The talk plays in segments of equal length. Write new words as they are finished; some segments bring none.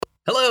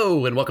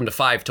Hello, and welcome to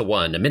 5 to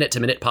 1, a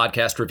minute-to-minute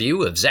podcast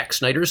review of Zack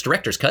Snyder's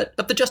director's cut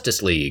of the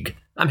Justice League.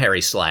 I'm Harry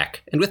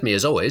Slack, and with me,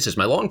 as always, is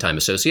my longtime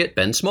associate,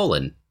 Ben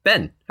Smolin.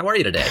 Ben, how are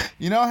you today?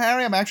 You know,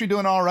 Harry, I'm actually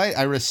doing all right.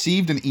 I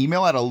received an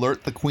email at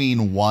Alert the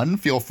Queen 1.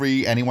 Feel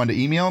free, anyone, to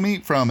email me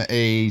from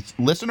a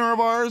listener of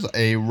ours,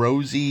 a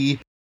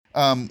Rosie...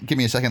 give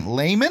me a second,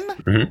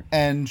 Layman,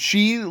 and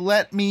she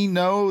let me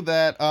know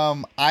that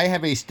I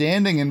have a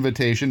standing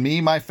invitation, me,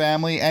 my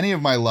family, any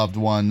of my loved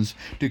ones,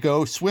 to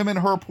go swim in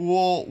her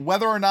pool,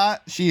 whether or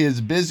not she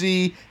is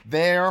busy,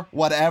 there,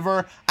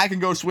 whatever. I can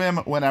go swim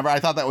whenever.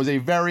 I thought that was a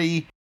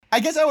very,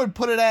 I guess I would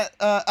put it at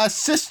a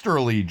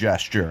sisterly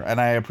gesture,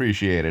 and I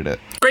appreciated it.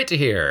 Great to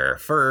hear.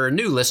 For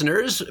new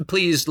listeners,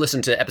 please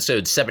listen to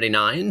episode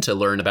 79 to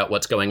learn about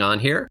what's going on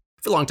here.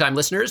 For longtime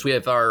listeners, we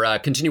have our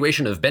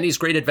continuation of Benny's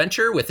Great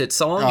Adventure with its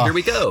song, Here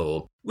We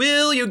Go.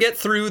 Will you get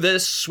through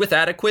this with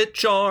adequate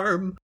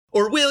charm?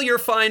 Or will your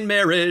fine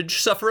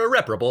marriage suffer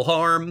irreparable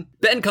harm?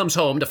 Ben comes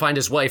home to find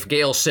his wife,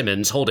 Gail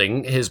Simmons,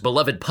 holding his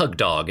beloved pug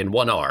dog in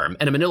one arm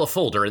and a manila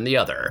folder in the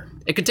other.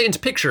 It contains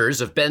pictures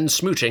of Ben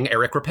smooching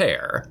Eric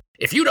Repair.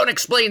 If you don't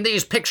explain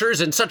these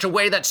pictures in such a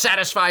way that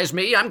satisfies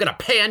me, I'm gonna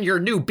pan your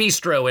new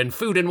bistro in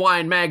Food and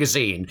Wine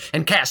magazine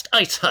and cast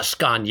ice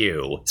husk on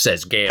you,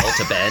 says Gail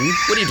to Ben.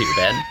 What do you do,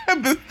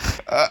 Ben?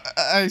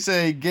 I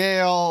say,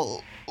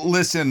 Gail,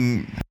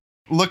 listen,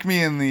 look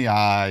me in the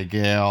eye,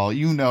 Gail.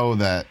 You know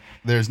that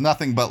there's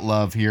nothing but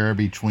love here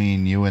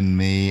between you and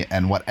me,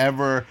 and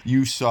whatever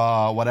you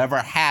saw, whatever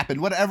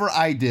happened, whatever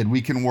I did, we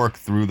can work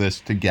through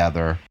this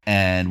together,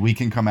 and we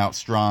can come out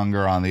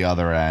stronger on the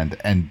other end,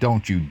 and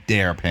don't you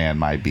dare pan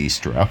my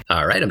bistro.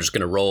 All right, I'm just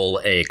going to roll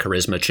a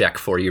charisma check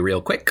for you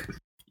real quick.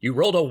 You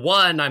rolled a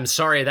 1. I'm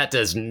sorry, that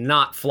does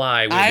not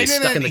fly. We'll be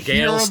stuck in the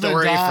Gale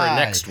story for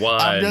next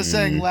one. I'm just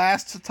saying,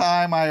 last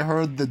time I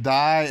heard the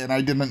die, and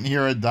I didn't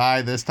hear a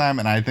die this time,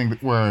 and I think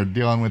we're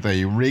dealing with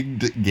a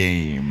rigged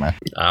game.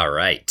 All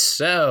right,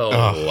 so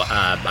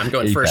I'm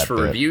going first for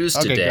reviews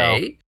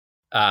today.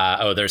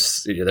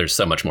 There's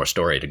so much more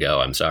story to go.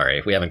 I'm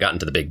sorry. We haven't gotten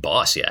to the big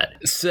boss yet.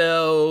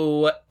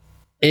 So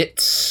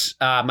it's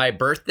my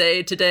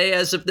birthday today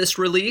as of this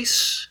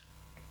release.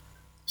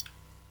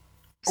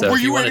 So were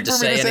you waiting for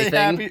me to say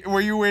happy? Were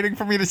you waiting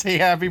for me to say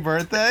happy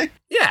birthday?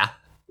 Yeah,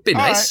 be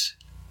nice.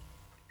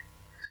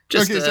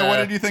 Right. Okay, so what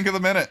did you think of the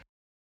minute?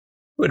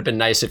 Would have been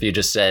nice if you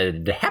just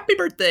said happy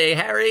birthday,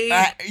 Harry.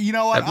 You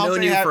know what? I've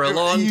known you for a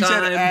long time. You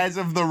said as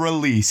of the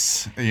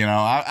release. You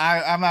know,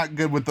 I'm not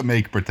good with the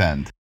make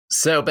pretend.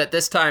 So, but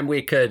this time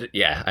we could,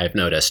 I've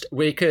noticed,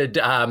 we could,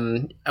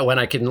 when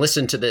I can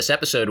listen to this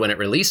episode when it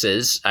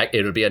releases,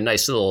 it would be a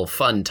nice little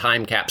fun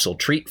time capsule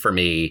treat for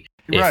me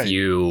if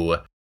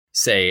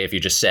you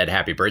just said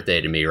happy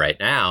birthday to me right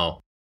now.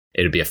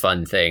 It would be a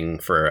fun thing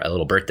for a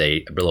little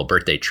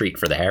birthday treat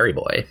for the Harry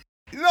boy.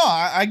 No,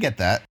 I get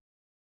that.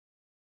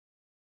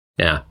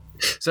 Yeah.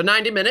 So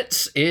 90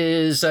 minutes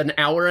is an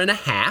hour and a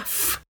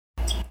half,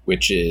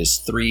 which is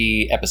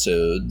 3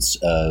 episodes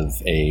of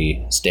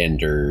a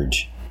standard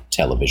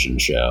television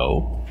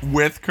show.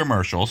 With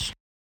commercials.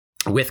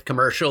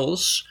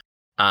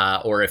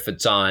 Or if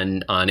it's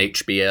on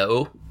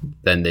HBO,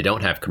 then they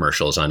don't have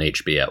commercials on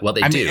HBO. Well,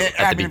 they do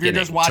at the beginning, if you're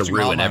just watching to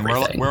ruin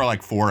everything. We're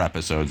like 4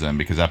 episodes in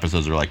because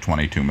episodes are like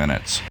 22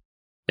 minutes.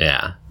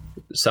 Yeah.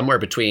 Somewhere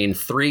between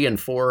 3 and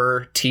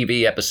 4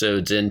 TV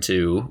episodes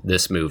into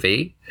this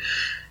movie.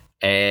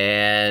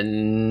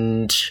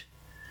 And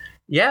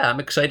yeah, I'm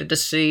excited to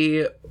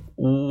see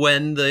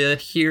when the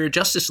Here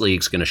Justice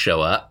League's going to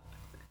show up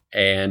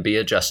and be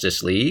a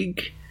Justice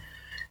League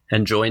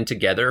and join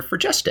together for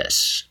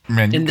justice.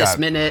 Man, in this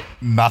minute,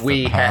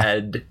 we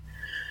had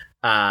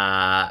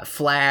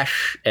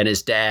Flash and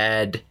his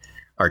dad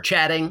are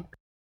chatting.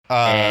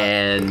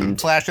 And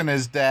Flash and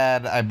his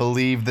dad, I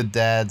believe the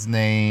dad's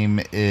name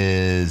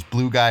is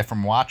Blue Guy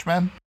from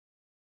Watchmen.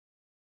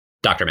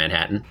 Dr.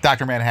 Manhattan.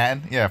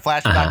 Yeah,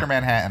 Flash and Dr.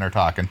 Manhattan are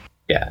talking.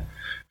 Yeah.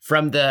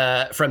 From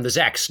the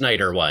Zack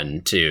Snyder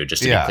one, too,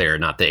 just to be clear,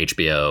 not the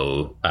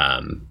HBO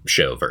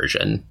show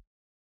version.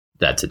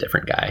 That's a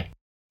different guy.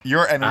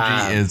 Your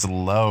energy is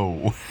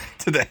low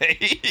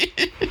today.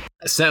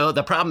 So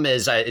the problem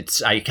is I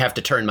have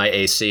to turn my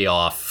AC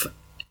off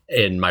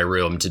in my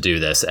room to do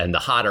this, and the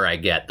hotter I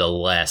get, the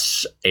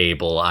less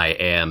able I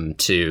am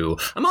to...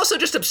 I'm also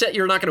just upset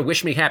you're not going to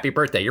wish me happy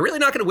birthday. You're really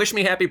not going to wish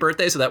me happy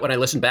birthday so that when I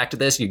listen back to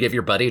this, you give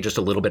your buddy just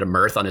a little bit of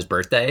mirth on his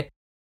birthday?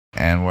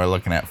 And we're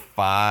looking at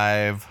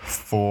 5,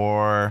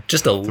 4,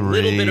 just a 3,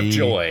 little bit of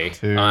joy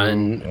 2,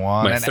 on 1,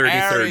 my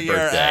 33rd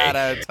birthday. At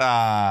a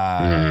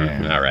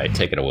time. All right,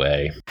 take it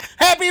away.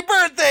 Happy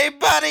birthday,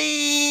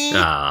 buddy!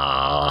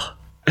 Aww.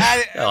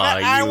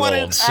 I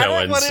old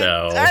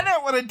so-and-so. I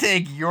don't want to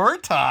take your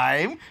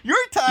time. Your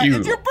time.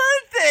 It's your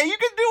birthday. You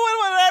can do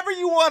whatever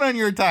you want on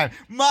your time.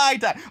 My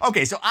time.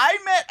 Okay, so I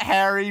met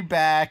Harry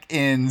back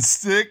in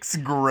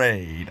 6th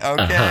grade,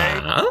 okay?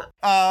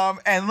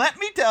 And let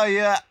me tell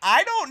you,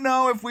 I don't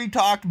know if we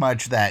talked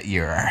much that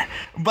year,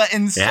 but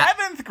in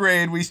 7th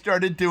grade, we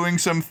started doing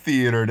some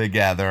theater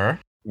together.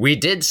 We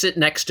did sit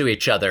next to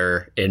each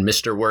other in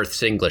Mr.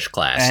 Worth's English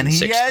class in 6th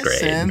grade. And he has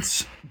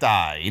since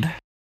died.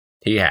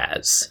 He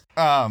has.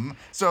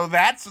 So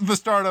that's the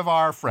start of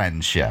our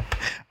friendship.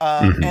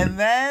 And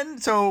then,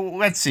 so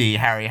let's see,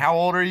 Harry, how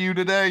old are you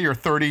today? You're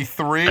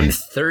 33? I'm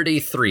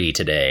 33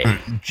 today.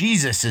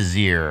 Jesus'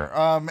 year.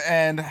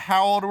 And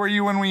how old were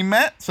you when we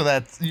met? So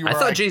that's you. I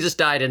thought Jesus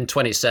died in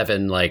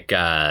 27, like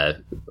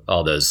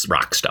all those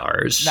rock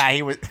stars. Nah,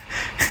 he was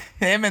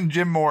him and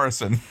Jim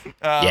Morrison.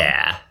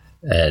 Yeah.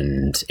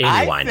 And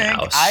Amy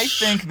Winehouse. I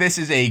think this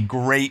is a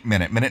great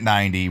minute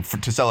 90,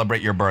 to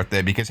celebrate your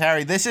birthday, because,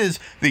 Harry, this is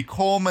the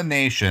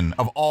culmination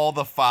of all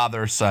the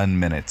father-son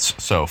minutes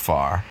so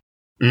far.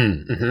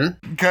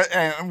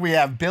 We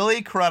have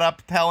Billy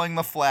Crudup telling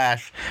the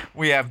Flash.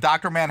 We have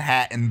Dr.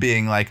 Manhattan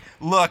being like,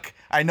 look,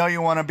 I know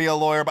you want to be a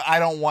lawyer, but I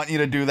don't want you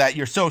to do that.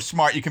 You're so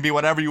smart. You can be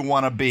whatever you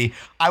want to be.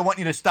 I want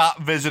you to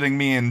stop visiting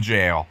me in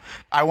jail.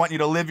 I want you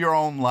to live your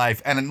own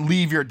life and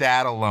leave your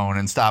dad alone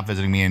and stop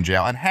visiting me in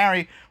jail. And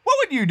Harry, what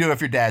would you do if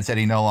your dad said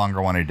he no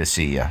longer wanted to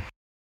see you?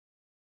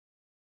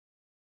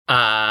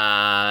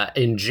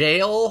 In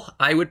jail,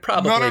 I would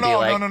probably be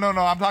like... No.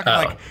 I'm talking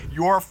like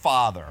your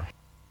father.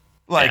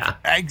 Like,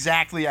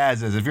 exactly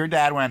as is. If your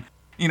dad went,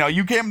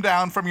 you came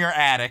down from your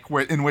attic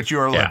in which you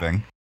were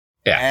living.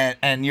 Yeah.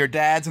 And your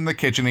dad's in the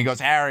kitchen. He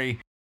goes, Harry,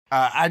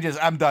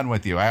 I'm done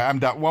with you. I'm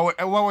done. What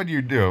would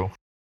you do?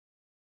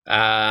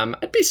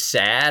 I'd be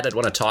sad. I'd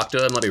want to talk to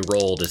him. Let me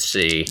roll to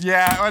see.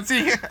 Yeah, let's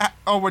see.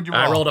 Oh, what'd you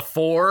roll? I rolled a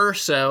 4,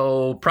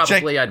 so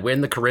probably I'd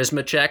win the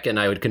charisma check, and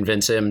I would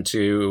convince him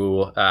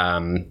to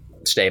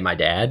stay my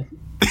dad.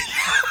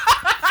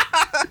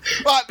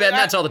 Ben,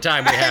 that's all the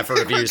time we have for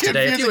reviews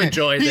today. If you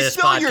enjoyed this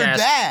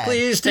podcast,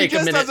 please take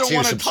a minute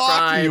to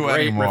subscribe,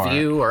 rate,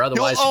 review, or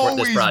otherwise support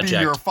this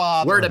project.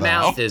 Word of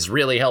mouth is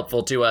really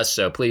helpful to us,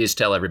 so please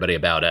tell everybody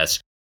about us.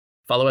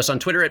 Follow us on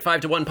Twitter at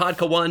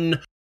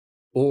 5to1podca1,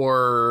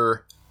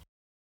 or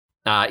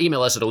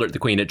email us at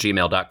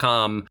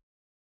alertthequeen@gmail.com,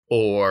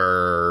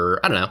 or,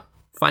 I don't know,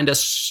 find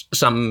us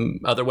some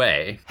other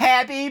way.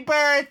 Happy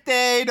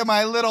birthday to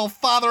my little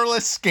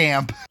fatherless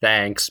scamp.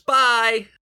 Thanks. Bye.